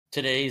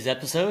Today's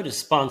episode is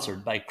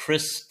sponsored by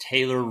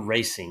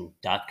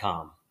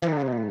ChrisTaylorRacing.com.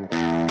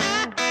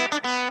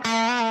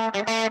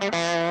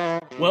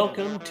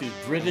 Welcome to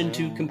Driven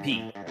to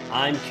Compete.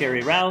 I'm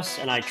Kerry Rouse,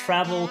 and I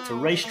travel to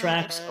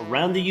racetracks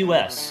around the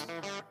U.S.,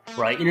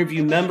 where I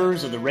interview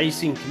members of the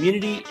racing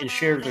community and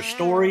share their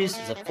stories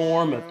as a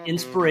form of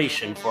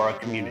inspiration for our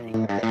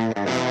community.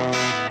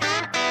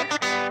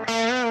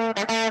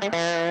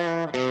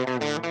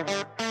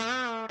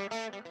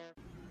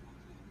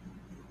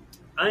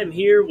 I'm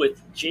here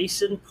with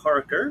Jason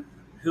Parker,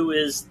 who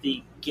is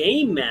the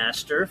game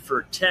master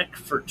for Tech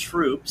for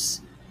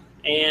Troops.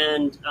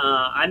 And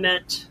I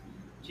met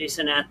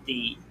Jason at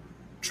the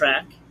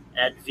track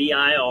at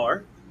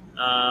VIR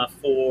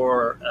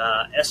for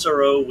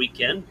SRO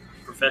weekend,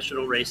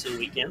 Professional Racing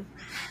Weekend.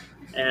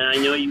 And I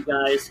know you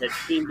guys had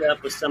teamed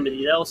up with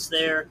somebody else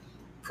there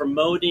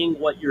promoting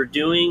what you're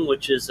doing,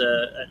 which is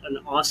an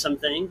awesome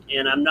thing.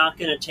 And I'm not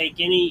going to take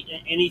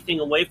anything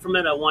away from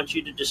it. I want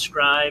you to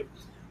describe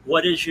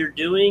what is you're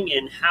doing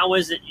and how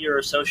is it you're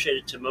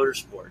associated to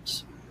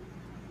motorsports.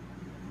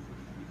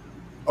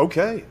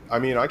 Okay. I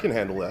mean, I can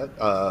handle that.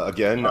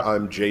 Again,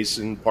 I'm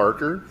Jason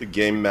Parker, the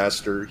game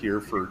master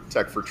here for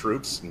Tech for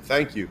Troops. And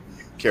thank you,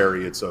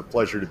 Kerry. It's a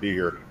pleasure to be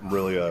here. I'm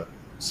really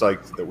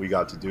psyched that we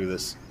got to do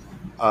this.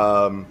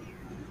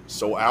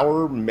 So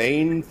our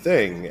main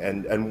thing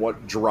and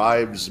what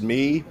drives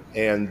me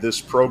and this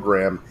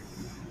program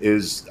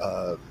is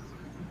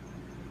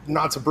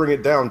not to bring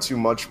it down too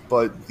much,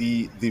 but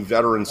the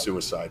veteran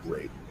suicide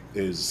rate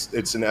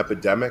it's an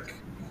epidemic.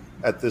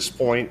 At this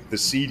point, the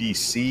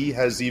CDC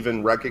has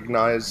even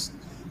recognized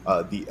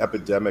the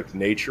epidemic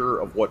nature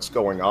of what's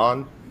going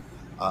on.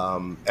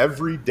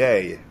 Every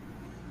day,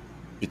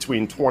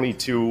 between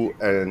 22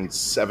 and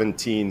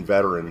 17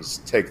 veterans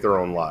take their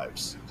own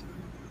lives.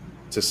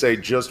 To say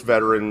just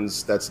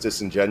veterans, that's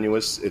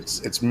disingenuous.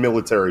 It's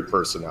military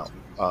personnel.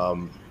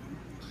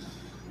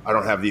 I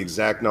don't have the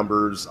exact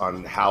numbers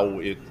on how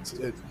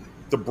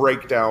the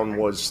breakdown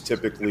was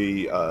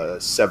typically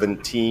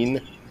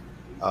 17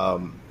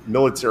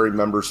 military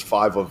members,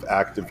 5 of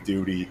active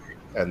duty,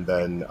 and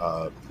then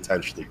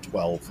potentially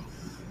 12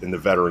 in the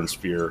veteran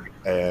sphere.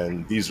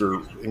 And these are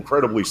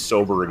incredibly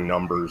sobering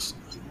numbers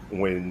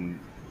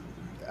when,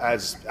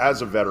 as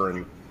a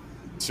veteran,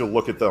 to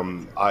look at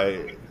them.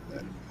 I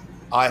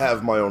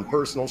have my own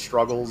personal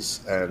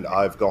struggles, and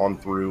I've gone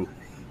through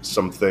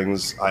some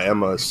things. I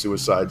am a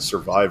suicide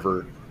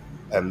survivor,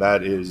 and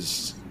that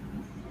is,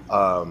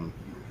 I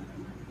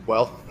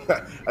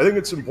think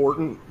it's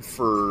important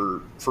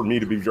for me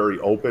to be very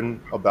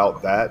open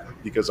about that,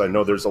 because I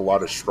know there's a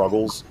lot of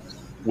struggles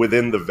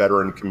within the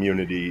veteran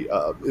community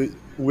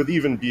with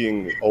even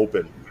being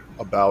open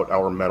about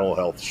our mental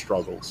health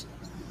struggles.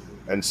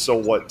 And so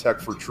what Tech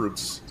for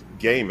Troops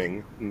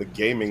Gaming, and the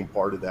gaming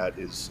part of that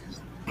is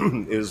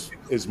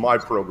my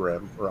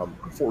program, where I'm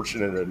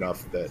fortunate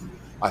enough that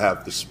I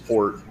have the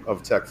support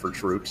of Tech for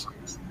Troops.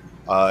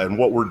 And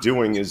what we're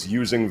doing is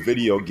using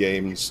video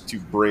games to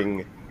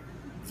bring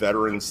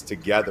veterans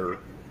together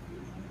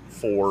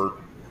for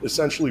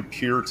essentially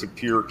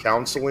peer-to-peer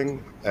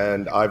counseling.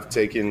 And I've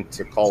taken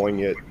to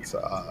calling it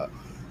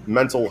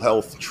mental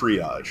health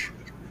triage.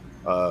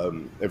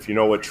 If you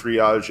know what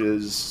triage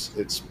is,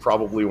 it's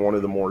probably one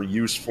of the more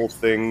useful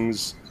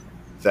things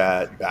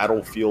that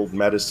battlefield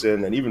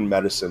medicine and even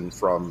medicine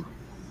from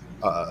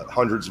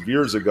hundreds of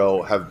years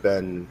ago has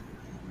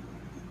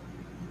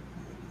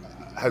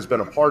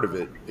been a part of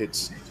it.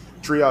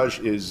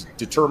 Triage is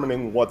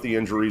determining what the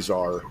injuries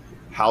are,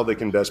 how they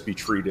can best be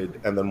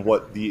treated, and then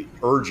what the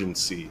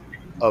urgency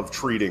of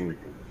treating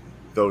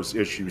those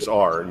issues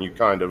are. And you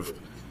kind of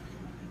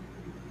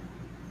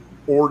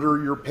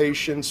order your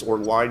patients or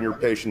line your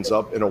patients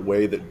up in a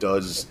way that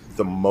does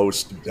the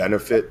most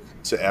benefit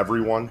to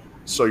everyone.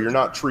 So you're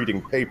not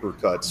treating paper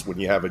cuts when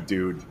you have a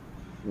dude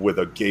with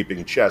a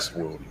gaping chest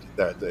wound.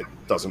 That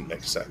doesn't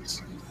make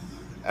sense.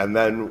 And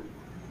then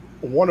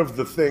one of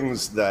the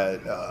things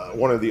that,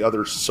 one of the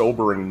other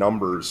sobering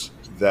numbers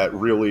that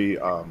really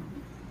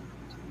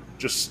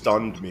just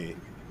stunned me,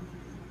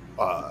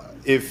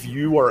 if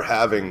you are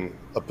having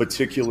a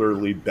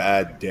particularly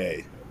bad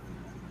day,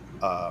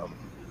 and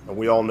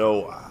we all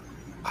know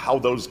how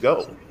those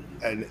go,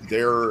 and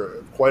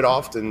they're quite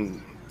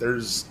often,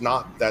 there's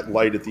not that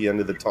light at the end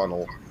of the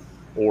tunnel,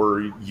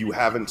 or you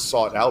haven't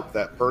sought out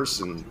that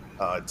person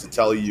to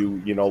tell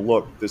you,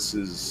 look,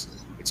 it's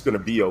going to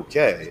be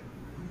okay.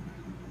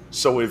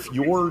 So if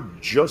you're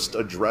just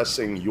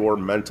addressing your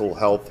mental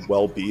health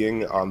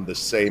well-being on the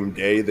same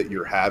day that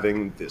you're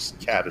having this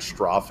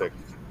catastrophic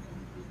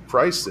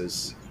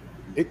crisis,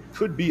 it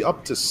could be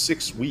up to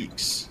 6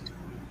 weeks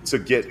to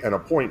get an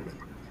appointment.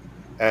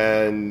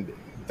 And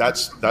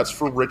that's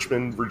for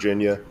Richmond,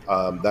 Virginia.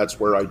 That's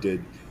where I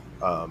did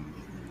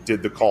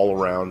the call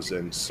arounds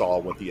and saw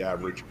what the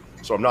average.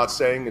 So I'm not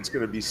saying it's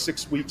going to be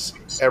 6 weeks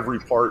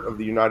every part of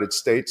the United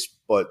States,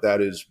 but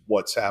that is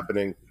what's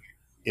happening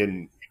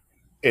in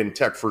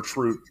Tech for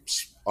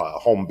Troops,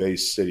 home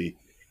base city.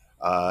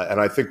 And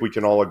I think we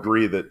can all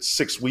agree that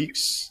 6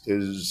 weeks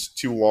is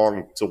too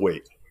long to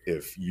wait.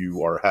 if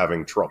you are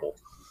having trouble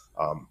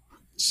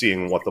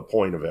seeing what the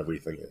point of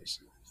everything is.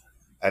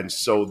 And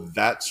so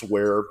that's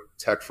where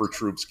Tech for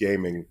Troops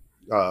Gaming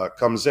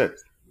comes in.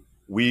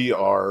 We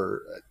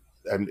are,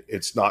 and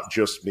it's not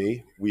just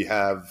me, we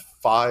have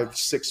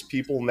 5-6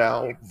 people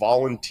now,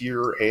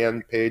 volunteer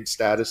and paid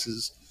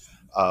statuses,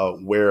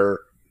 where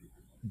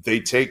they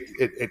take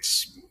it,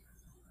 it's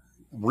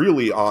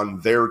really on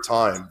their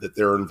time that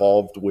they're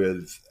involved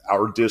with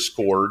our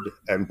Discord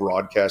and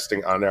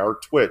broadcasting on our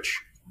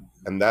Twitch.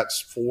 And that's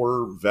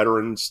for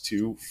veterans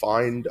to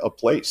find a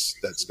place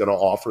that's going to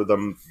offer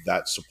them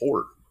that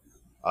support.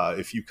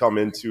 If you come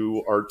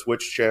into our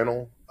Twitch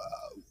channel,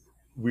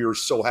 we are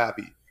so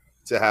happy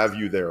to have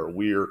you there.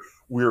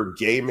 We're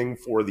gaming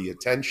for the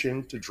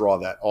attention, to draw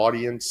that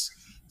audience,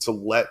 to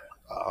let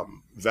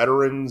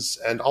veterans,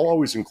 and I'll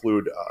always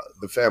include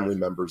the family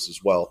members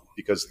as well,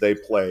 because they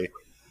play,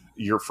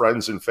 your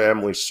friends and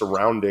family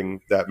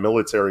surrounding that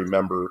military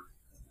member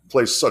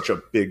plays such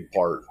a big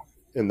part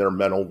in their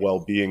mental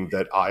well-being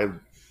that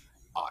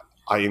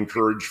I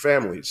encourage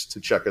families to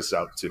check us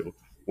out too.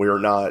 We are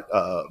not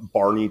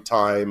Barney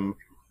time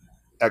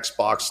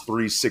Xbox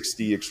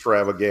 360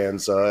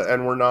 extravaganza,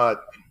 and we're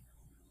not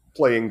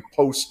playing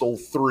Postal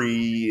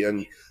 3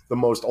 and the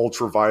most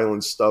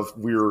ultra-violent stuff.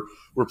 We're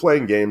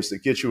playing games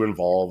that get you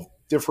involved,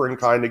 different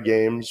kind of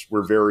games.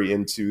 We're very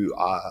into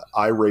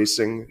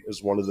iRacing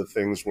is one of the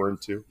things we're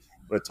into.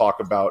 I'm going to talk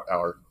about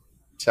our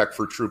Tech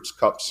for Troops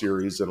Cup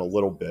series in a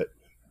little bit.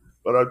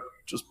 But I'm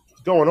just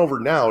going over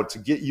now to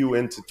get you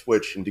into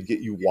Twitch and to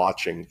get you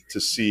watching, to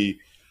see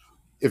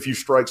if you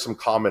strike some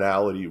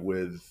commonality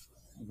with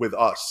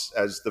us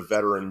as the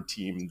veteran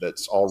team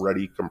that's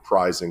already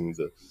comprising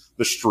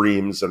the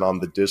streams and on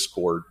the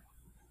Discord.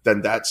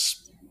 Then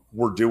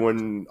we're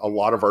doing a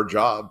lot of our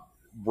job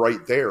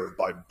right there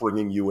by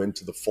bringing you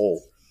into the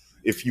fold.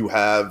 If you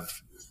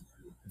have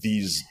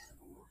these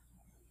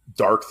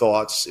dark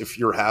thoughts, if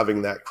you're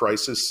having that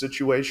crisis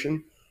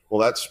situation,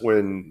 well, that's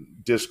when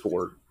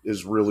Discord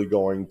is really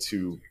going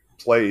to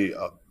play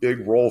a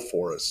big role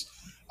for us.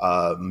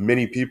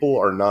 Many people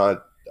are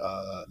not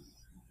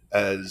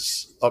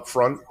as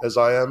upfront as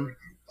I am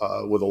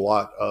with a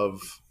lot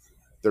of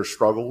their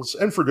struggles,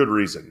 and for good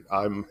reason.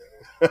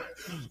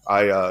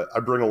 I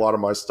bring a lot of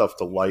my stuff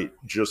to light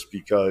just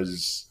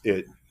because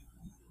it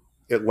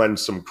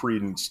lends some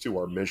credence to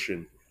our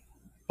mission.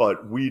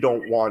 But we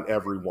don't want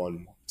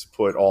everyone to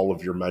put all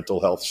of your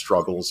mental health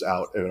struggles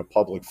out in a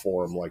public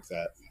forum like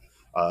that.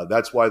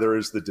 That's why there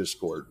is the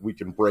Discord. We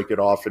can break it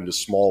off into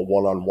small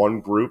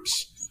one-on-one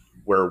groups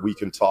where we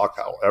can talk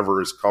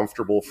however is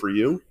comfortable for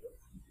you.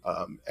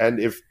 And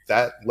if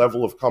that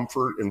level of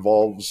comfort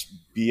involves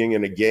being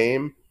in a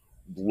game,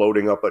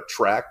 loading up a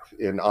track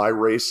in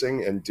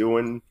iRacing and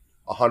doing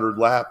 100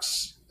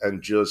 laps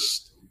and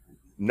just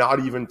not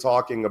even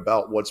talking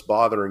about what's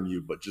bothering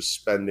you, but just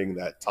spending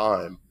that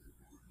time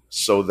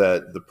so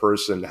that the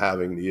person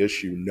having the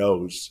issue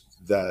knows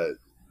that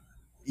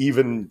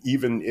even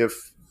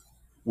if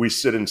we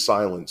sit in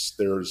silence,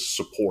 there's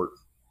support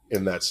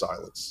in that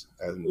silence.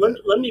 And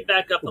let me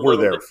back up a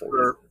little bit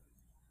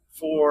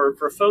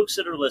for folks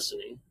that are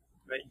listening.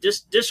 Right,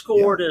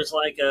 Discord is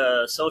like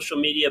a social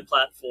media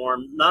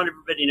platform. Not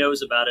everybody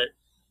knows about it,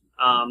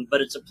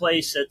 but it's a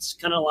place that's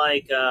kind of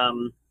like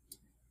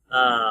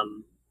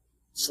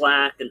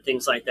Slack and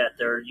things like that.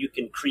 There, you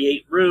can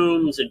create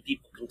rooms and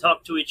people can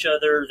talk to each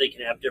other. They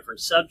can have different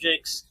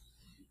subjects,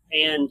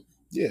 and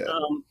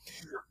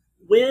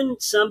when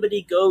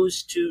somebody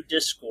goes to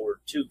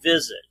Discord to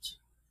visit,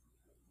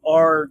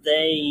 are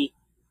they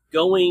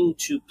going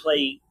to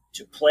play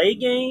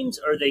games?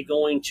 Are they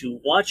going to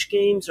watch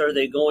games? Are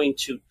they going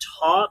to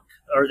talk?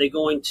 Are they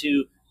going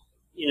to,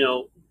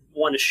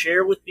 want to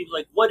share with people?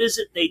 Like, what is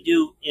it they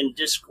do in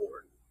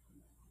Discord?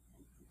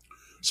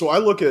 So I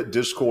look at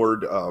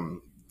Discord,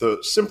 the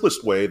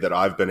simplest way that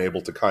I've been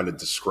able to kind of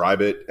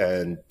describe it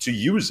and to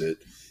use it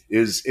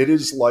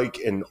is like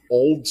an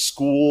old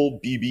school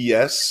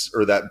BBS,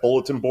 or that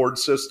bulletin board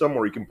system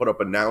where you can put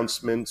up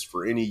announcements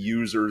for any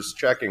users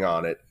checking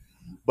on it.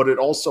 But it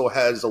also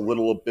has a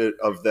little bit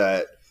of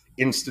that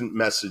instant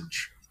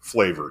message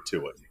flavor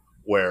to it,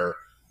 where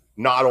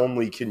not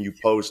only can you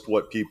post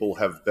what people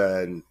have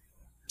been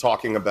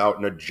talking about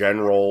in a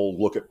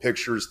general, look at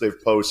pictures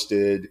they've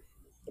posted,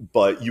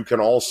 but you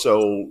can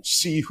also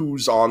see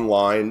who's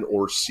online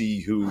or see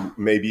who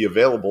may be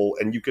available,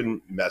 and you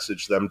can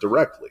message them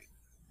directly.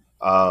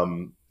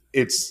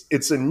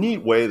 It's a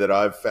neat way that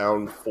I've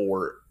found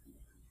for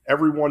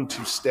everyone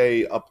to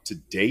stay up to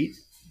date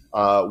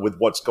with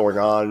what's going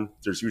on.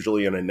 There's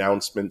usually an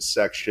announcement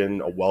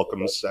section, a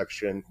welcome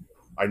section.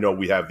 I know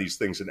we have these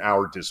things in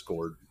our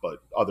Discord, but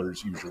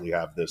others usually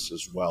have this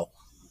as well.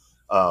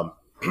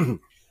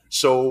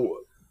 So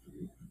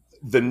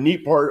the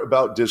neat part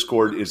about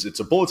Discord is it's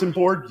a bulletin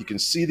board. You can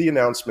see the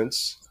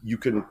announcements. You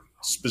can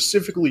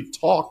specifically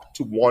talk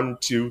to 1,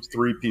 2,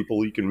 3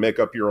 people. You can make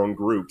up your own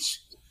groups.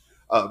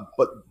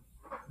 But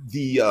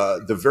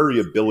the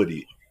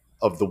variability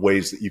of the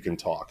ways that you can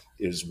talk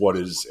is what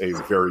is a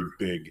very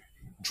big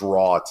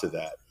draw to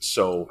that.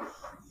 So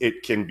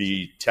It can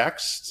be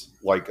text,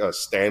 like a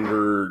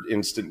standard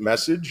instant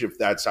message, if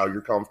that's how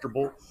you're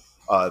comfortable.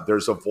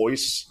 There's a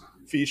voice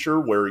feature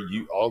where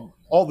you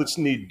all that's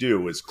need to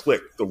do is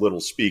click the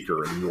little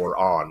speaker and you're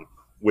on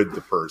with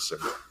the person.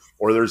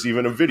 Or there's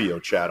even a video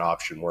chat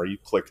option where you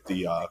click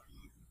the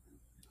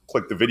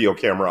video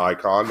camera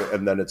icon,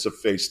 and then it's a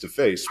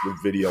face-to-face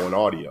with video and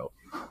audio.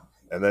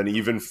 And then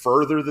even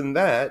further than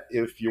that,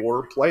 if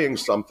you're playing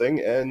something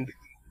and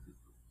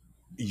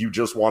you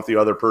just want the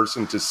other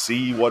person to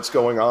see what's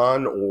going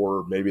on,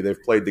 or maybe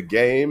they've played the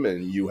game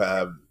and you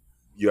have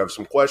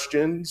some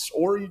questions,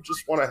 or you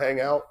just want to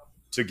hang out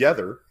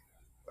together.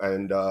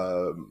 And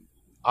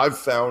I've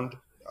found,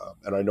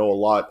 and I know a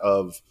lot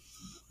of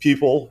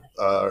people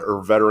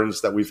or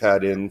veterans that we've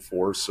had in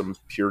for some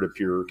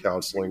peer-to-peer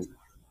counseling,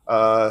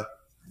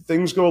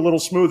 things go a little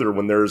smoother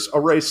when there's a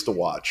race to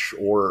watch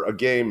or a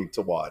game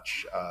to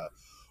watch.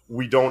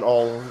 We don't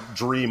all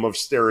dream of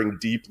staring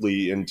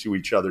deeply into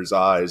each other's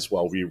eyes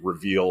while we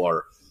reveal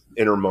our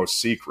innermost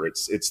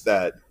secrets. It's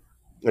that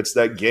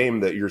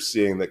game that you're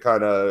seeing that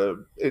kind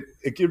of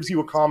it gives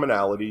you a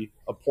commonality,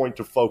 a point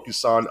to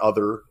focus on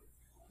other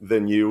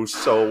than you.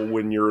 So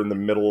when you're in the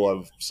middle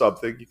of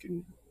something, you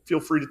can feel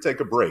free to take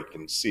a break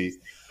and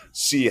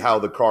see how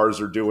the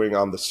cars are doing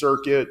on the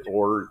circuit,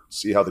 or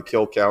see how the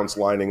kill count's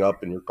lining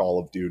up in your Call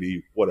of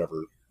Duty,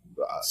 whatever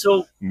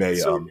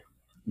may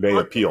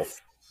appeal.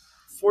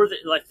 For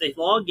like they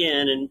log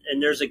in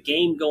and there's a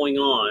game going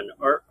on,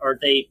 are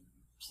they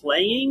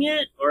playing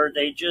it, or are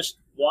they just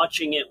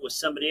watching it with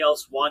somebody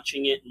else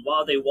watching it, and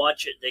while they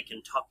watch it they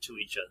can talk to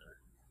each other?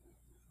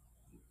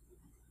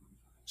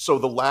 So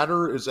the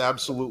latter is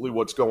absolutely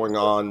what's going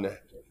on.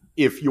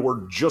 If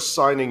you're just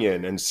signing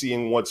in and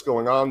seeing what's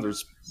going on,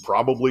 there's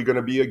probably going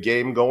to be a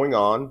game going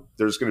on.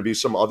 There's going to be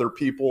some other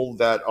people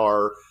that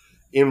are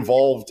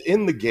involved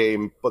in the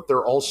game, but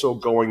they're also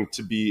going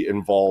to be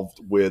involved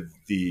with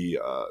the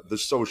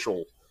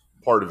social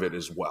part of it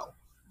as well.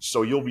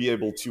 So you'll be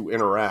able to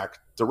interact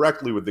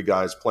directly with the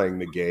guys playing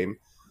the game.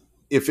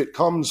 If it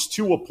comes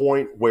to a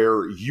point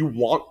where you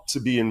want to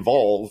be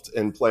involved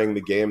in playing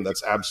the game,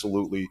 that's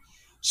absolutely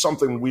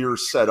something we're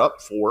set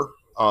up for.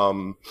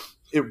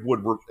 It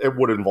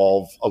would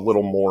involve a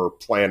little more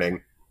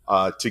planning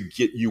to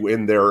get you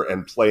in there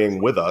and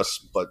playing with us,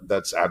 but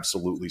that's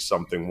absolutely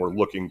something we're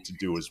looking to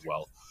do as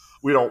well.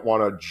 We don't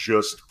want to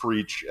just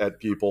preach at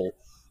people.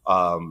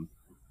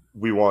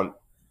 We want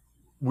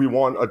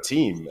a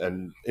team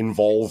and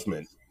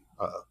involvement.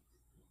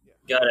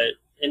 Got it.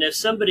 And if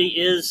somebody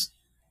is,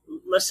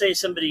 let's say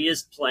somebody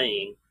is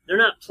playing, they're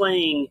not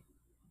playing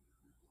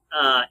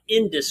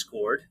in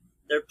Discord.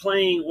 They're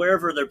playing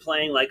wherever they're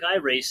playing, like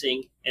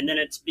iRacing, and then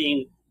it's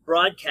being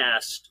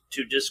broadcast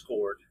to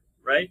Discord,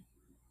 right?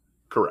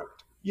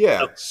 Correct.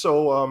 Yeah. Okay.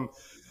 So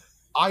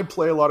I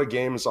play a lot of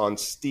games on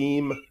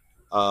Steam,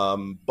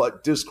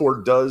 but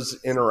Discord does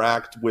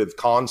interact with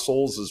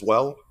consoles as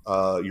well.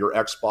 Your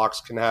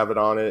Xbox can have it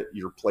on it.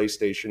 Your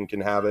PlayStation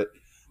can have it.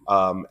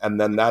 And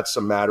then that's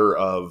a matter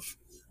of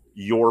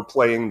you're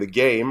playing the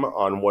game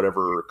on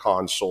whatever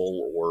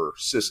console or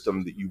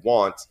system that you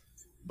want,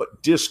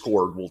 but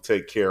Discord will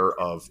take care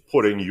of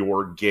putting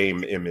your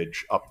game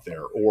image up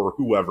there, or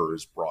whoever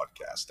is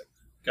broadcasting.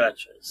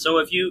 Gotcha.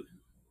 So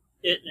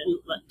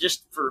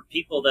just for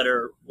people that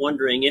are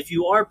wondering, if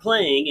you are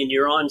playing and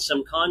you're on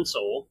some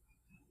console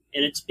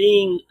and it's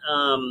being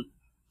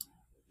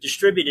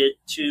distributed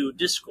to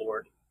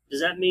Discord,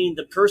 does that mean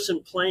the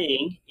person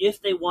playing,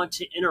 if they want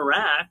to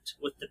interact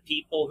with the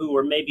people who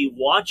are maybe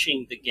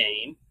watching the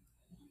game,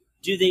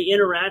 do they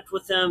interact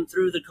with them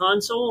through the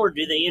console, or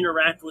do they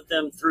interact with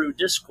them through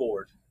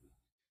Discord?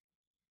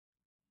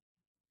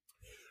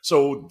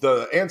 So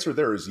the answer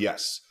there is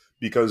yes,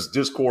 because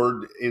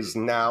Discord is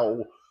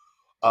now,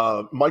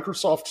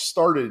 Microsoft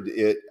started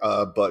it,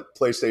 but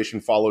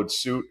PlayStation followed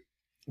suit.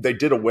 They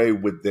did away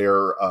with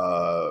their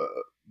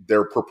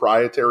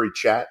proprietary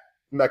chat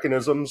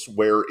mechanisms,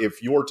 where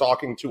if you're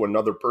talking to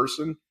another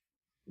person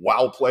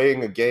while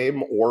playing a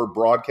game or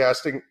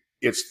broadcasting,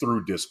 it's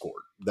through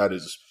Discord. That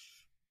is...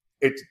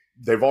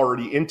 They've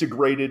already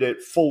integrated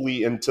it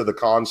fully into the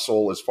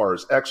console as far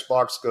as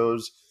Xbox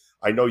goes.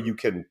 I know you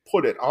can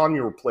put it on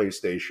your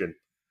PlayStation.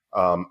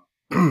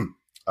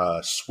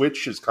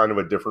 Switch is kind of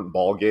a different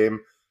ball game.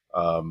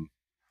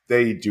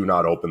 They do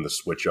not open the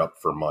Switch up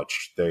for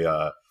much.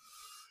 I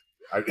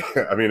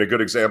mean, a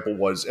good example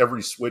was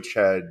every Switch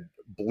had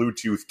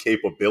Bluetooth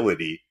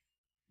capability,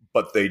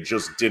 but they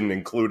just didn't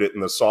include it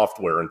in the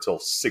software until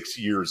 6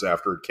 years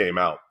after it came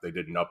out. They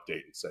did an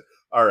update and said,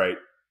 all right,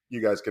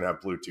 you guys can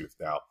have Bluetooth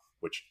now,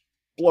 which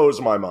blows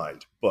my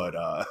mind. But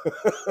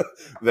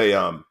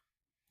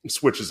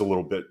Switch is a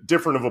little bit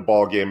different of a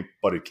ball game,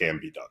 but it can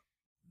be done.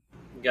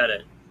 Got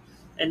it.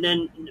 And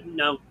then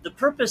now the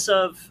purpose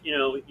of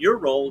your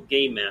role,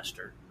 Game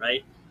Master,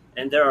 right?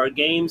 And there are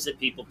games that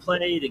people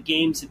play, the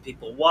games that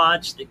people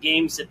watch, the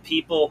games that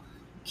people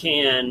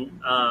can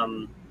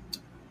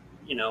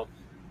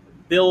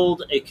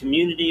build a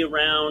community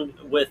around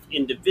with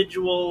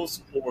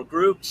individuals or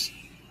groups.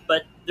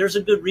 But there's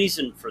a good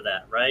reason for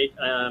that, right?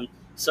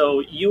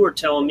 So you were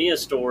telling me a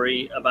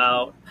story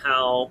about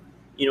how,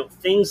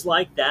 things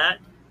like that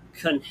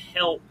can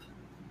help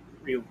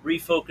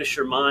refocus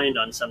your mind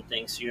on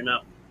something so you're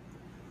not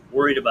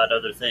worried about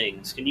other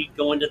things. Can you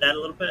go into that a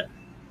little bit?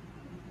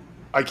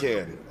 I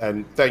can,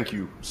 and thank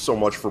you so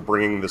much for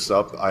bringing this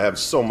up. I have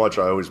so much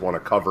I always want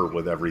to cover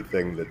with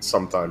everything that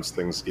sometimes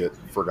things get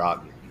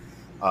forgotten.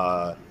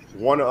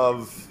 One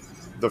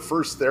of the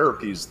first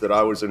therapies that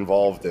I was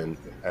involved in,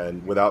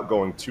 and without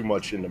going too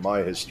much into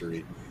my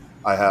history,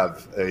 I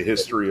have a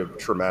history of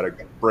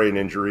traumatic brain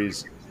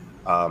injuries.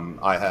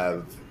 I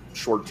have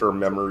short-term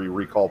memory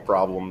recall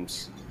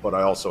problems, but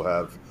I also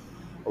have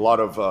a lot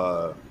of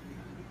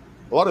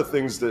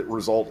things that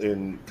result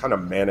in kind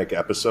of manic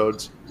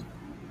episodes.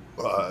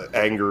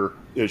 Anger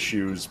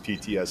issues,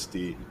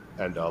 PTSD,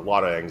 and a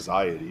lot of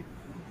anxiety.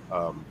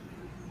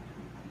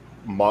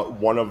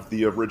 One of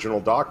the original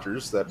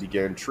doctors that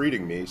began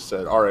treating me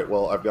said, all right,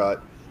 well, I've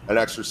got an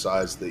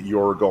exercise that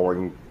you're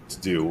going to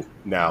do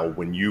now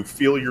when you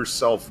feel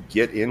yourself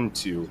get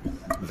into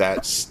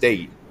that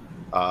state,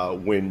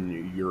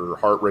 when your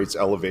heart rate's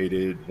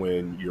elevated,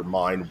 when your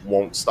mind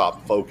won't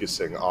stop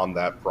focusing on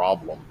that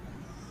problem.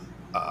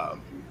 I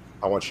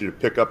want you to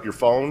pick up your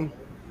phone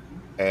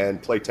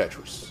and play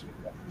Tetris.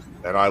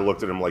 And I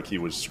looked at him like he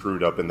was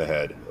screwed up in the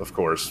head, of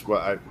course.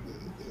 Well,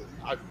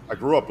 I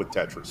grew up with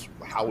Tetris.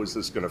 How is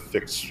this going to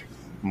fix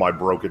my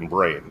broken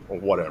brain or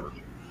whatever?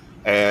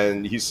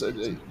 And he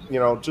said,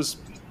 just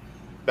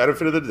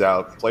benefit of the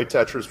doubt, play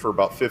Tetris for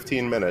about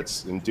 15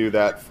 minutes and do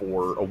that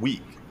for a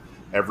week.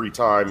 Every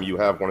time you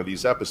have one of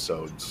these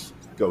episodes,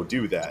 go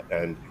do that.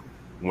 And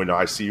when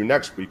I see you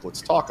next week,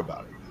 let's talk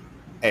about it.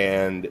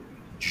 And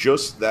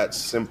just that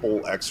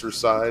simple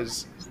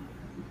exercise,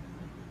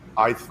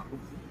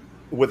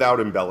 without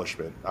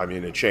embellishment, I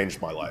mean, it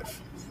changed my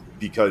life,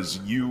 because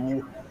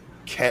you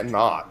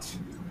cannot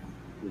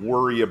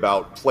worry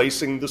about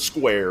placing the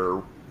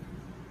square,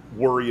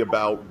 worry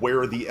about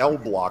where the L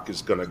block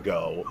is going to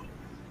go,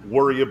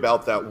 worry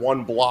about that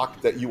one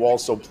block that you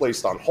also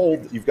placed on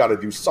hold. You've got to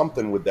do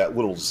something with that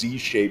little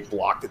Z-shaped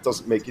block that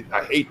doesn't make it.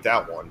 I hate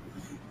that one.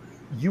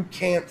 You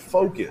can't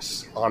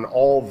focus on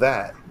all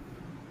that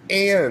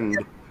and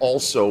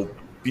also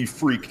be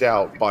freaked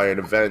out by an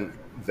event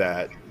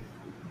that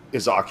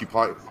is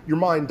occupying your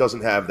mind.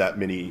 Doesn't have that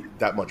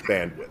much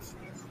bandwidth.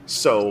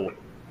 So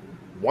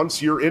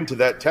once you're into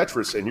that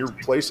Tetris and you're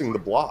placing the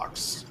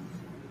blocks,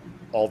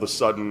 all of a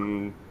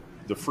sudden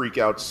the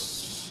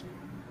freakouts,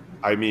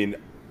 I mean,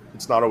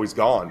 it's not always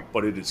gone,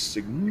 but it is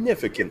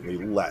significantly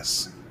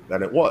less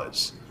than it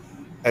was.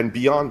 And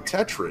beyond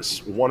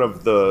Tetris, one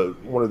of the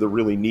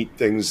really neat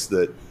things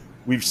that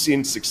we've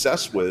seen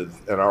success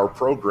with in our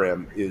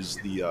program is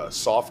the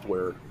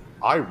software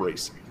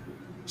iRacing.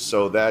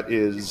 So that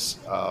is,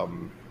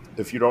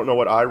 if you don't know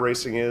what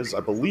iRacing is, I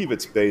believe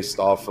it's based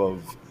off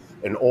of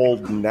an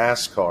old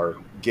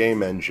NASCAR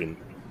game engine.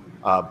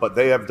 But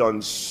they have done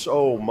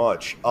so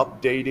much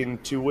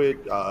updating to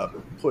it,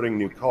 putting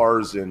new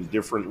cars in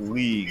different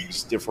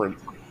leagues, different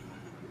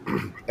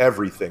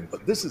everything.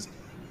 But this is,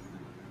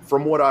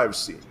 from what I've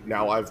seen,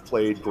 now I've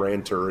played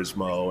Gran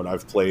Turismo and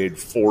I've played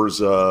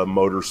Forza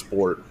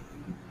Motorsport.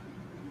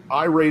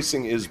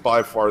 iRacing is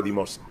by far the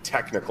most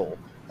technical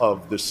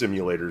of the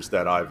simulators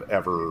that I've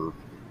ever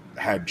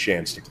had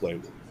chance to play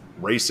with.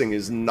 Racing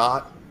is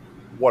not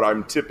what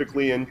I'm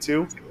typically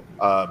into,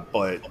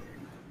 but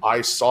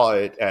I saw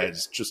it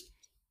as just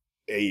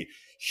a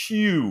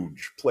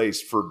huge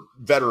place for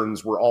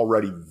veterans were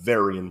already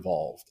very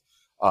involved.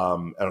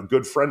 And a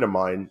good friend of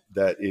mine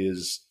that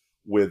is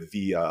with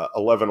the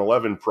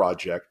 1111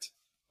 project,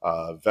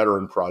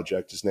 veteran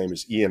project, his name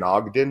is Ian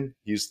Ogden.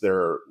 He's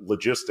their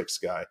logistics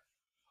guy.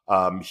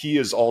 He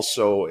is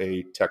also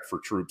a Tech for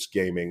Troops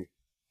gaming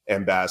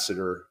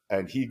ambassador,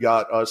 and he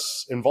got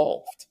us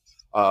involved.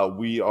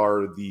 We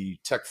are the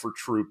Tech for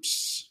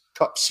Troops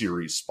Cup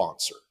Series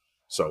sponsor.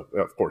 So,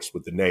 of course,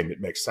 with the name, it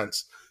makes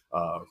sense.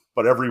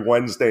 But every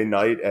Wednesday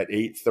night at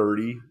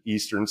 8:30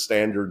 Eastern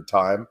Standard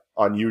Time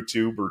on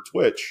YouTube or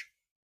Twitch,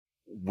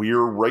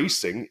 we're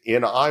racing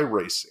in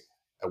iRacing.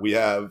 And we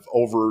have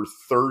over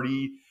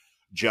 30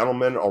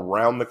 gentlemen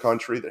around the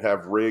country that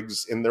have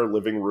rigs in their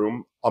living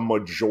room. A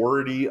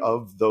majority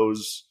of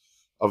those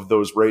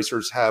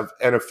racers have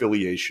an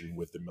affiliation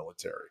with the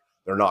military.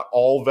 They're not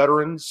all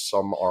veterans.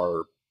 Some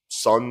are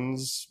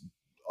sons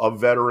of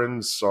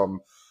veterans.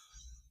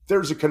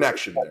 There's a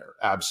connection there,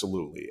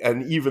 absolutely.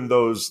 And even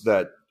those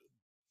that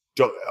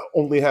don't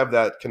only have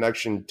that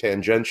connection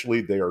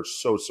tangentially, they are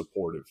so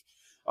supportive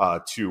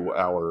to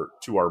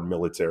our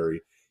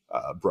military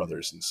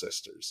brothers and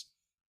sisters.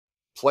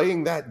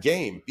 Playing that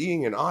game,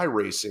 being in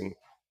iRacing,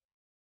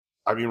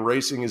 I mean,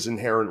 racing is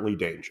inherently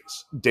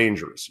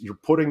dangerous. You're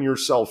putting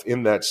yourself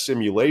in that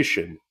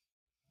simulation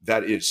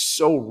that is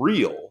so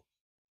real.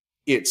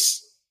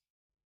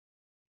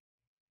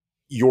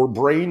 Your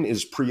brain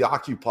is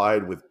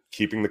preoccupied with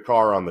keeping the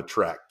car on the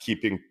track,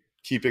 keeping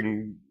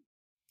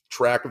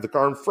track of the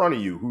car in front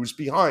of you, who's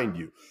behind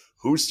you,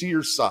 who's to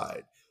your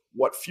side,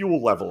 what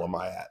fuel level am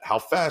I at, how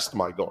fast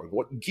am I going,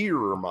 what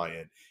gear am I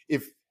in.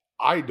 If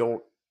I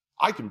don't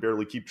I can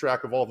barely keep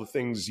track of all the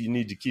things you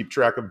need to keep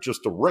track of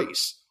just a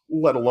race,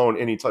 let alone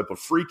any type of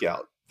freak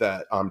out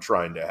that I'm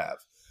trying to have.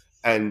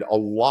 And a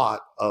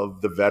lot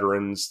of the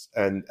veterans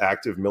and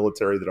active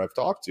military that I've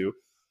talked to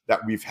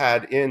that we've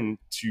had in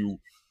to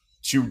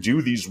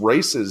do these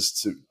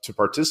races, to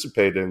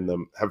participate in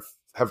them,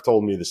 have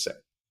told me the same,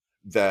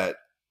 that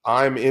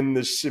I'm in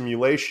this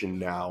simulation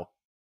now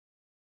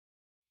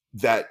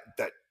that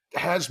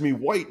has me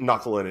white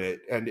knuckling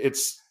it. And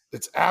it's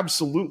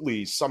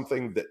absolutely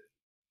something that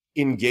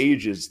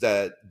engages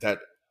that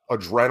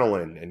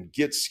adrenaline and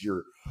gets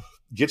your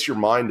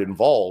mind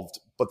involved,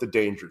 but the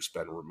danger's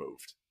been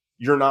removed.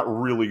 You're not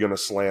really going to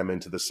slam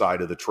into the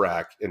side of the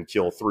track and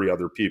kill 3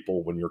 other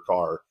people when your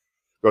car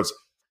goes.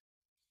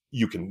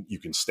 You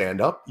can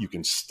stand up, you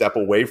can step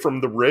away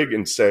from the rig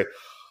and say,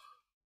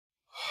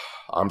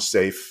 I'm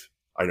safe.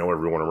 I know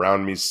everyone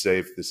around me is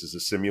safe. This is a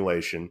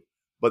simulation.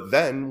 But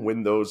then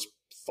when those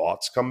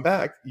thoughts come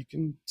back, you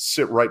can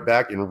sit right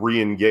back and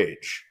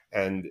re-engage.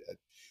 And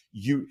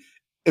you're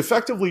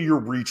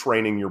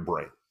retraining your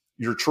brain.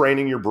 You're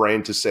training your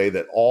brain to say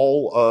that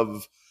all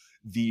of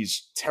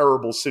these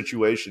terrible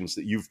situations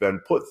that you've been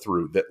put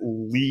through that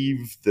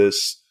leave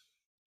this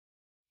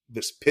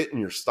pit in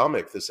your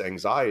stomach, this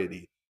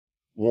anxiety,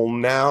 well,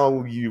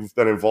 now you've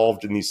been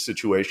involved in these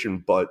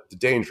situations, but the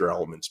danger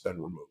element's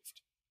been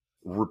removed.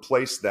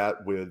 Replace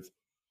that with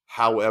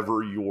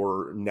however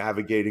you're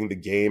navigating the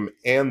game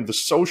and the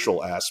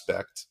social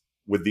aspect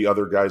with the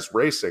other guys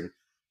racing.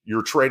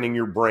 You're training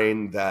your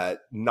brain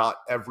that not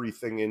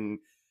everything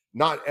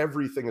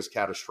is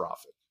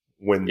catastrophic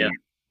when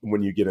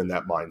you get in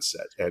that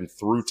mindset. And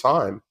through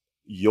time,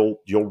 you'll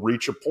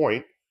reach a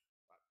point.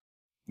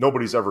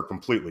 Nobody's ever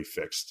completely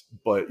fixed,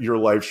 but your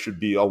life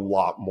should be a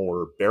lot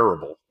more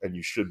bearable, and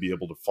you should be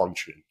able to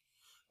function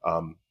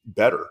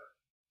better.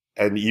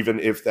 And even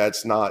if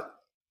that's not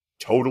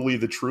totally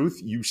the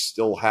truth, you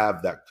still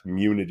have that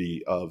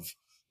community of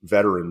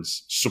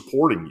veterans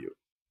supporting you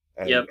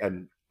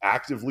and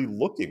actively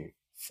looking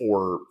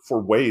for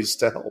ways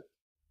to help.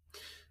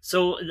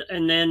 So,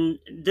 and then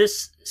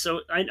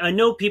I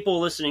know people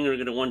listening are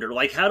going to wonder,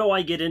 like, how do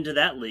I get into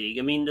that league?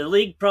 I mean, the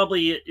league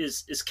probably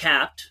is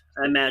capped,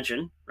 I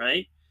imagine,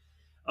 right?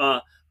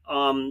 A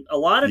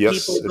lot of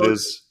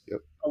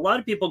a lot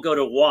of people go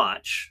to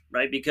watch,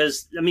 right?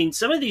 Because, I mean,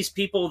 some of these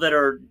people that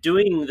are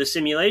doing the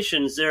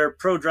simulations, they're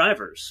pro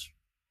drivers.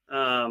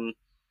 And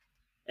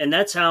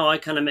that's how I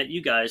kind of met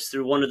you guys,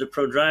 through one of the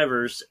pro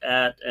drivers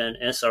at an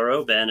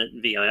SRO event at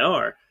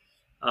VIR,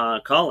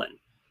 Colin.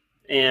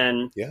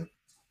 And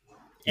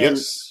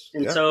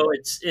so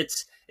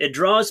it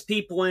draws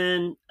people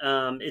in.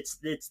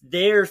 It's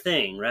their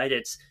thing, right?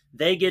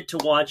 They get to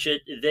watch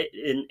it.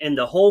 And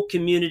the whole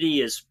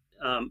community is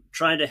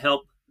trying to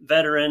help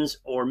veterans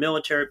or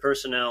military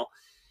personnel,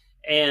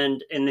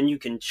 and then you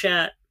can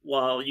chat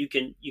while you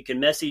can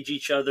message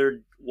each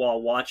other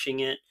while watching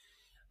it.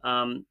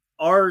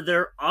 Are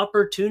there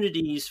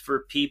opportunities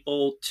for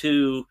people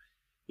to,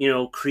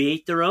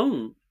 create their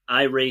own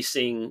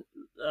iRacing,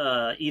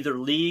 either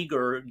league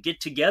or get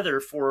together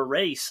for a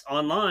race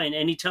online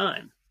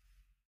anytime?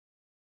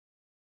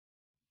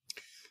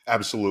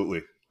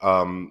 Absolutely.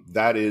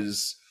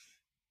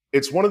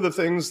 It's one of the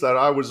things that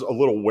I was a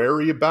little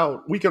wary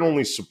about. We can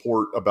only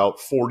support about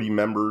 40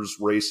 members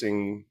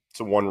racing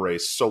to one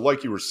race. So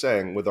like you were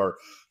saying, with our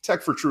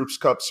Tech for Troops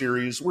Cup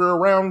series, we're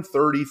around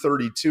 30,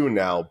 32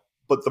 now,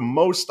 but the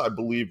most I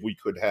believe we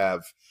could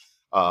have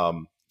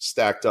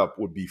stacked up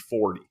would be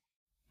 40.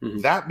 Mm-hmm.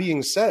 That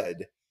being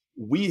said,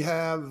 we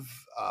have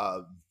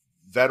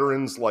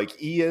veterans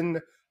like Ian.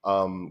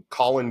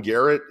 Colin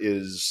Garrett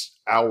is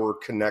our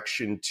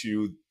connection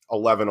to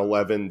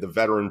 1111, the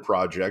Veteran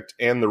Project,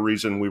 and the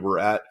reason we were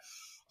at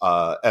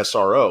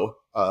SRO.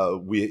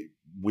 We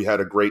had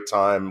a great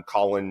time.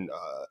 Colin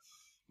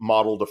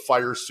modeled a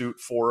fire suit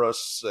for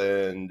us,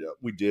 and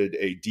we did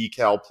a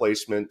decal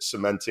placement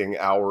cementing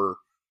our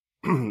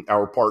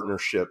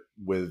partnership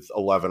with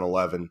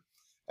 1111.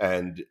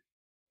 And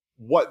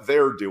what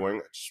they're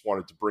doing, I just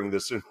wanted to bring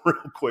this in real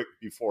quick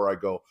before I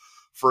go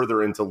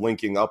further into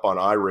linking up on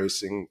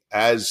iRacing.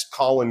 As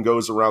Colin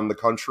goes around the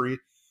country,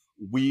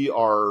 we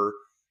are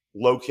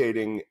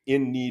locating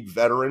in-need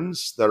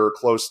veterans that are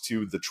close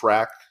to the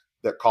track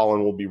that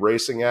Colin will be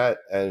racing at.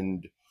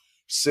 And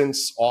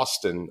since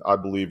Austin, I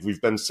believe,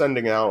 we've been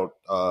sending out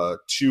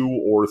 2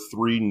 or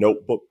 3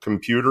 notebook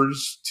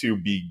computers to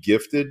be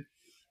gifted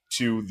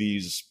to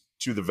the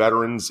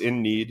veterans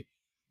in need.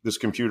 This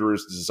computer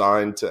is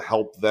designed to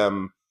help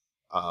them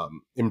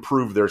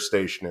improve their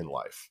station in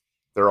life.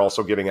 They're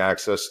also getting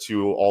access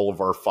to all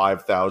of our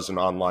 5,000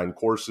 online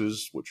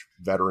courses, which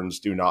veterans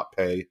do not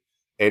pay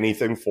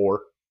anything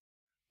for.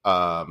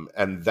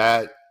 And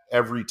that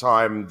every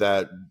time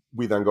that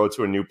we then go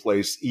to a new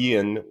place,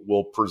 Ian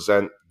will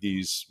present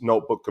these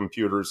notebook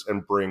computers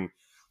and bring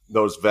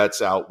those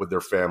vets out with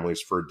their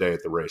families for a day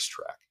at the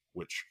racetrack,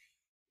 which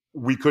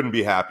we couldn't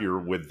be happier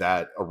with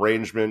that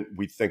arrangement.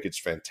 We think it's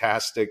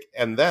fantastic.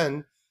 And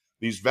then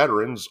these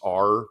veterans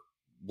are,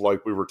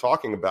 like we were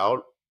talking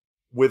about,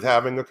 with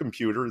having a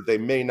computer,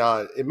 it may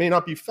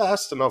not be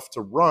fast enough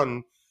to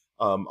run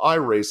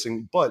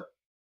iRacing, but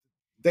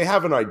they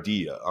have an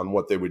idea on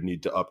what they would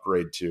need to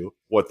upgrade to,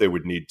 what they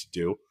would need to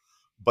do,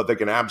 but they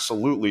can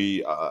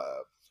absolutely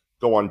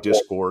go on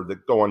Discord,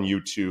 go on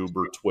YouTube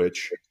or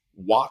Twitch,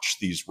 watch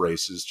these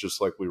races,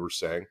 just like we were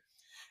saying.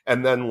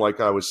 And then,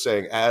 like I was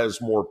saying,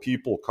 as more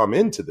people come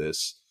into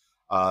this,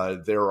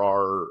 there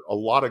are a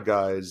lot of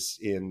guys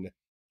in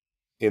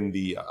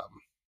the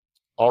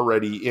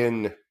already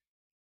in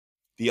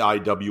the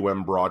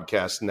IWM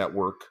Broadcast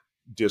Network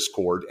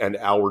Discord and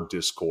our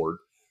Discord,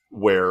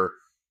 where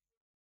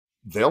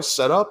they'll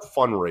set up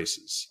fun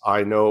races.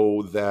 I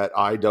know that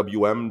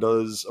IWM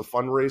does a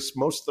fun race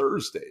most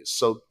Thursdays,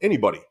 so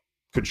anybody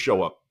could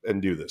show up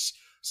and do this.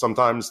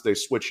 Sometimes they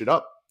switch it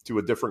up to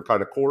a different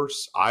kind of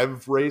course.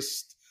 I've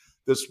raced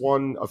this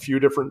one a few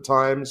different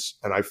times,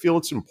 and I feel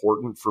it's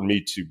important for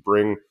me to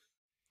bring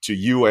to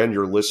you and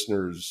your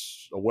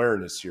listeners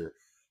awareness here.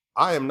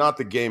 I am not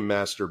the game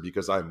master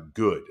because I'm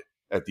good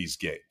at these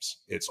games.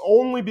 It's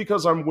only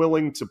because I'm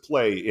willing to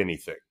play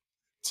anything,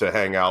 to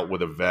hang out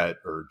with a vet,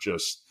 or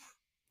just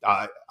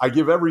I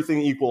give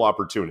everything equal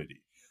opportunity.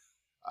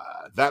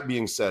 That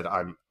being said,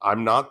 I'm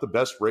not the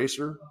best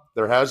racer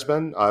there has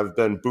been. I've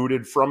been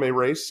booted from a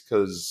race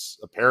because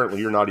apparently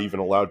you're not even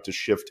allowed to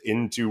shift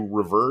into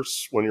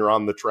reverse when you're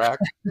on the track.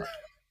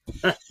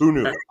 Who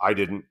knew? I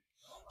didn't.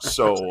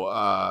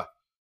 So,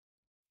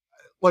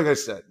 like I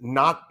said,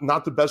 not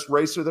the best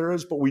racer there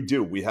is, but we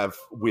do. We have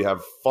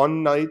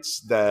fun nights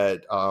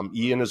that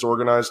Ian has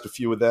organized, a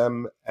few of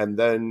them, and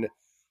then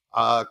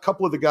a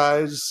couple of the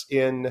guys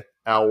in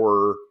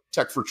our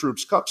Tech for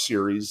Troops Cup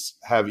series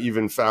have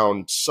even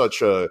found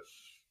such a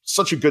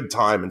good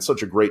time and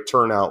such a great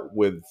turnout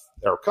with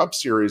our Cup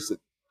series that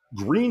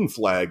Green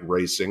Flag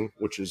Racing,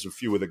 which is a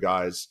few of the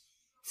guys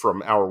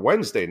from our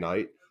Wednesday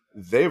night,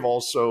 they've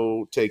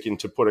also taken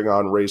to putting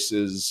on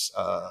races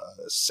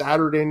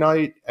Saturday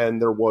night, and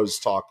there was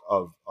talk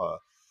of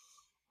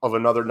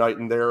another night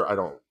in there. I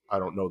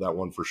don't know that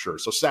one for sure.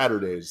 So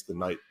Saturday is the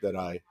night that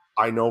I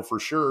know for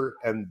sure,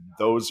 and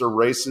those are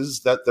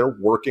races that they're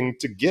working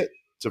to get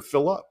to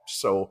fill up.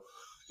 So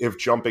if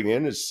jumping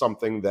in is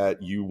something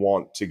that you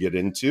want to get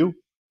into,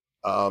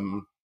 I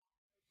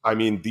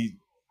mean, the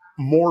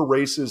more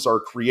races are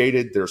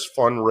created, there's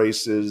fun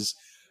races,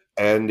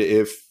 and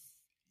if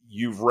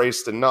you've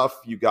raced enough,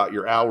 you got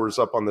your hours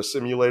up on the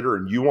simulator,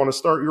 and you want to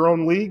start your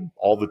own league,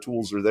 all the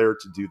tools are there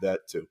to do that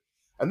too.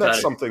 And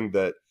that's something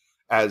that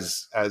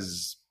as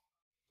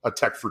a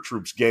Tech for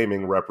Troops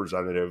gaming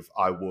representative,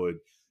 I would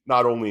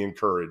not only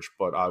encourage,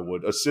 but I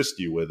would assist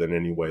you with in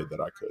any way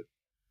that I could.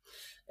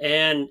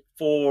 And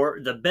for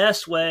the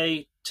best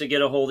way to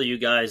get a hold of you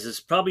guys is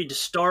probably to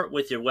start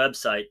with your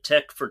website,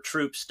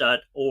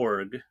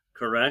 techfortroops.org,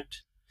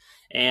 correct?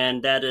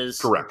 And that is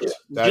correct.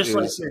 That just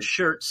like your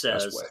shirt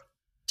says,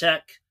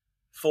 tech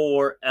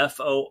for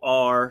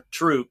FOR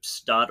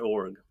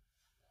troops.org.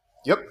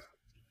 Yep.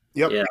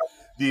 Yeah.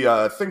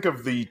 The think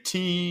of the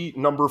T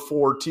number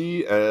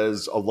 4T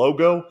as a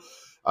logo.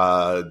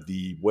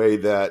 The way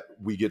that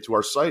we get to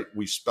our site,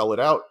 we spell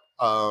it out.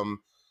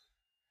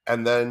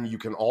 And then you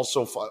can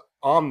also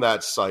on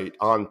that site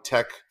on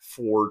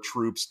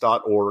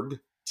techfortroops.org,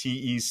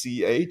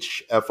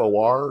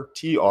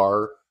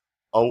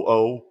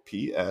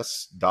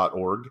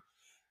 techfortroops.org.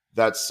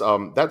 That's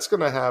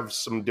going to have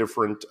some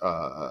different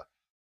boy,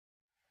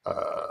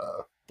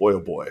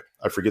 oh boy,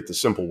 I forget the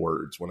simple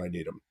words when I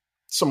need them.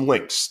 Some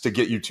links to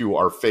get you to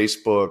our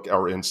Facebook,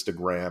 our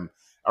Instagram,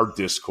 our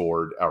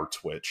Discord, our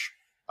Twitch,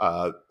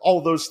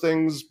 all those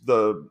things.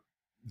 The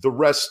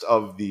rest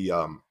of the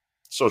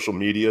social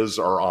medias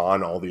are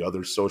on all the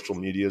other social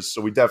medias, so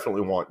we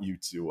definitely want you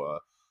to.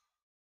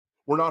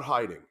 We're not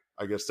hiding.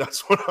 I guess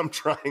that's what I'm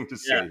trying to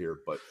say here.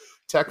 But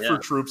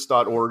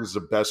techfortroops.org is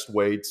the best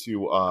way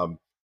to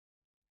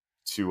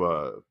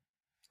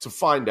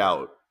find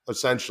out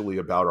essentially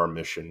about our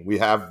mission. We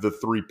have the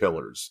 3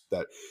 pillars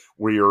that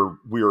we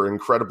are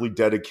incredibly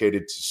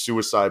dedicated to: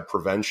 suicide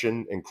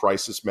prevention and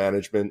crisis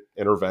management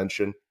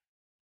intervention.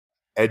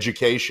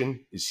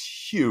 Education is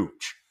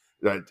huge.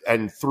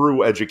 And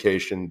through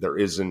education, there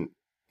isn't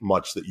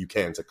much that you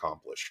can't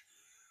accomplish.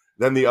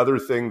 Then the other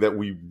thing that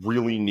we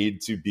really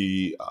need to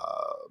be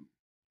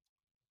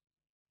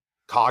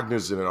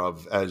cognizant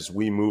of as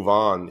we move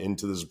on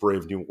into this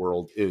brave new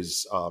world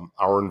is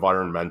our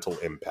environmental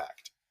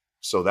impact.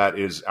 So that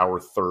is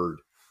our third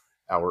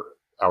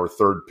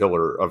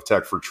pillar of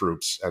Tech for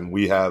Troops, and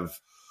we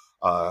have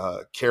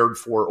cared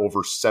for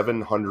over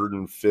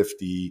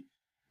 750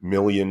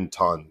 million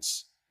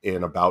tons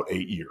in about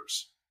 8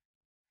 years.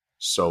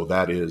 So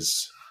that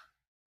is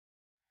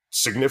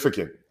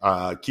significant.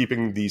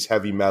 Keeping these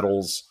heavy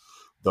metals,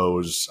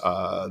 those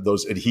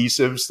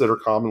adhesives that are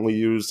commonly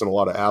used in a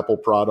lot of Apple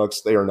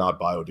products, they are not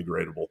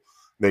biodegradable.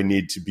 They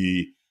need to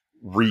be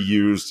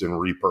reused and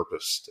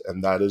repurposed,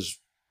 and that is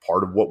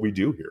part of what we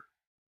do here.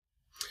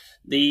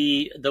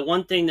 The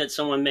one thing that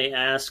someone may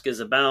ask is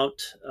about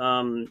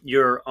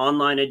your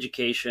online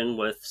education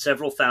with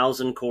several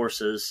thousand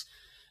courses.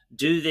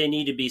 do they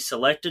need to be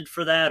selected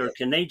for that, or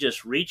can they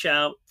just reach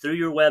out through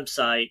your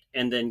website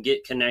and then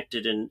get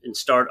connected and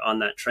start on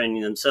that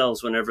training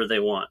themselves whenever they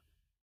want?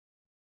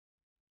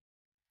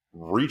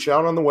 Reach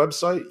out on the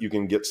website. You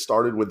can get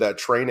started with that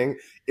training.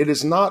 It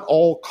is not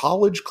all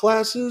college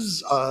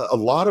classes. A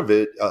lot of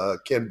it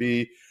can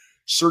be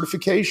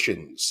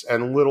certifications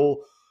and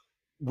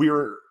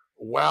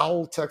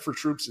while Tech for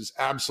Troops is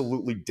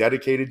absolutely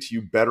dedicated to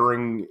you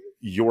bettering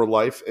your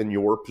life and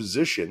your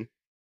position,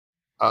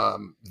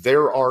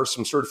 there are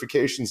some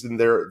certifications in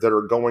there that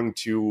are going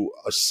to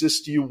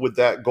assist you with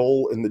that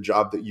goal in the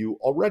job that you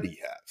already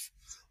have.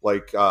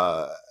 Like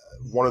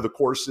one of the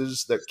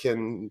courses that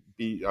can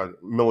be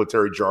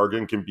military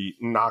jargon can be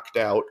knocked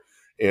out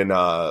in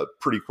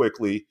pretty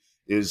quickly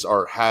is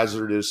our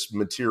hazardous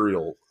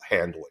material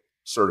handling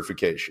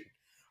certification.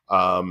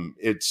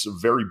 It's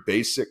very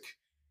basic.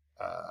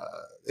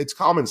 It's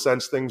common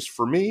sense things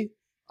for me.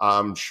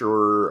 I'm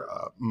sure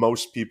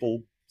most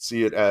people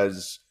see it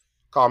as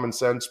common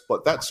sense,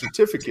 but that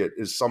certificate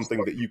is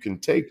something that you can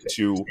take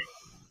to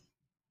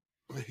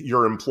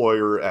your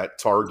employer at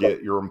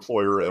Target, your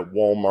employer at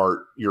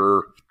Walmart,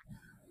 your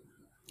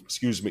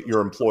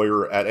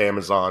employer at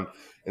Amazon,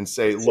 and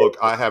say, look,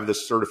 I have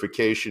this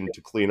certification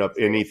to clean up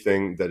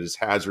anything that is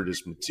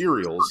hazardous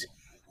materials.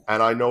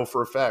 And I know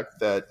for a fact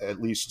that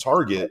at least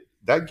Target,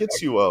 that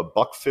gets you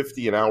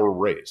 $1.50 an hour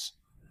raise.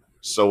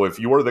 So if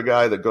you're the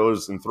guy that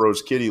goes and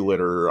throws kitty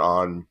litter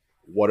on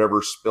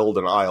whatever spilled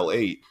in aisle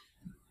 8,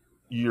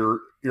 you're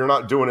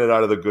not doing it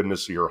out of the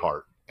goodness of your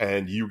heart.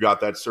 And you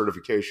got that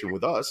certification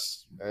with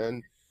us.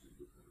 And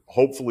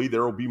hopefully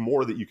there will be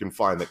more that you can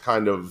find that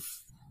kind of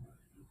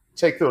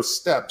take those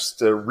steps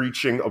to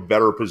reaching a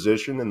better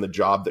position in the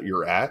job that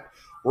you're at,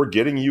 or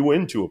getting you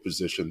into a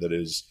position that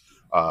is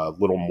a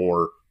little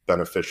more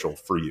beneficial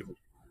for you.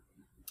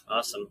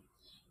 Awesome.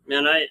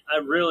 Man, I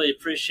really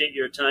appreciate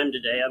your time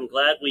today. I'm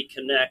glad we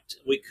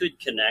could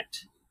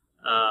connect.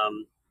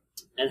 And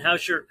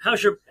how's your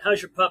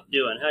pup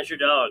doing? How's your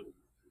dog?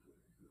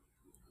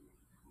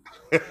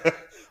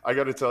 I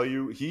got to tell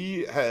you,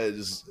 he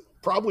has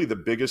probably the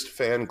biggest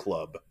fan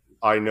club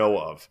I know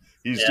of.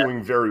 He's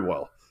doing very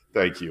well.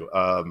 Thank you.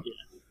 I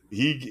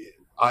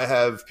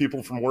have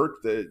people from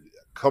work that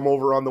come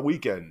over on the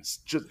weekends,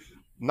 just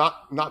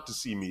not to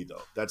see me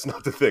though. That's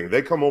not the thing.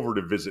 They come over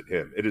to visit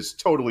him. It is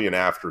totally an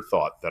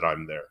afterthought that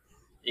I'm there.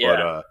 Yeah.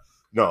 But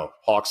no,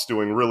 Hawk's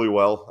doing really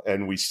well,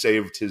 and we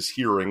saved his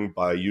hearing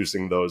by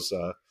using those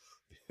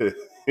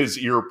his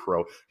ear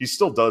pro. He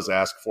still does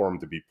ask for him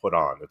to be put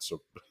on. It's a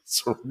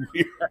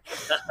weird.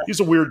 He's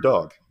a weird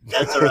dog.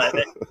 That's all right.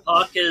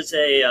 Hawk is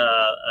a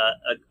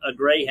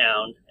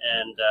greyhound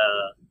and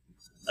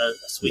a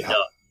sweet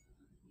dog.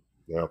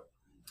 Yeah.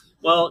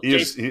 Well,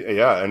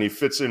 and he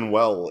fits in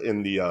well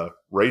in the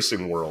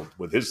racing world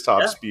with his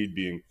top speed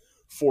being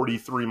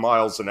 43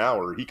 miles an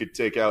hour. He could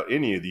take out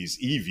any of these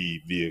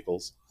EV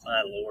vehicles.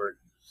 My Lord.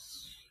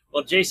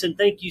 Well, Jason,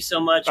 thank you so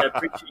much. I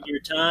appreciate your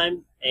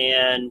time,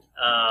 and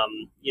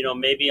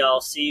maybe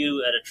I'll see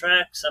you at a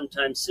track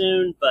sometime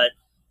soon. But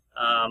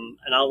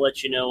and I'll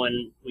let you know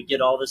when we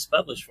get all this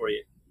published for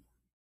you.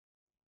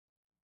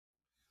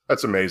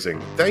 That's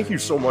amazing. Thank you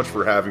so much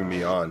for having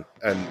me on,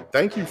 and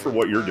thank you for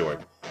what you're doing.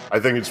 I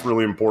think it's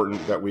really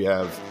important that we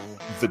have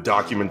the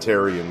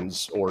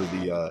documentarians or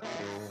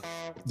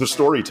the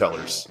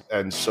storytellers,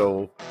 and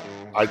so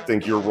I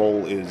think your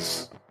role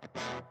is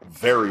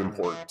very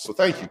important. So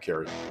thank you,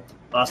 Kerry.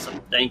 Awesome.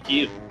 Thank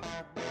you.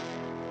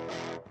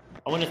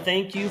 I want to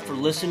thank you for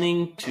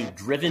listening to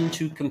Driven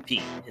to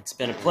Compete. It's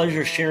been a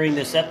pleasure sharing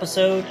this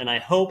episode, and I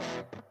hope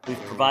we've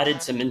provided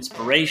some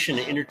inspiration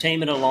and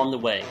entertainment along the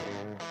way.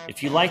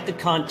 If you like the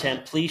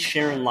content, please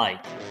share and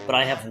like, but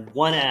I have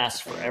one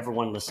ask for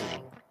everyone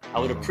listening. I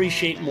would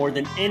appreciate more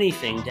than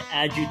anything to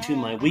add you to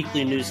my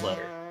weekly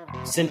newsletter.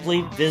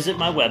 Simply visit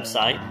my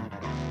website,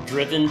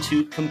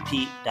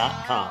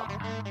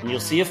 driventocompete.com, and you'll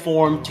see a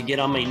form to get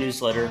on my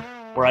newsletter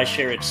where I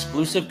share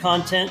exclusive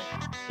content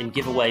and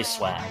give away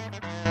swag.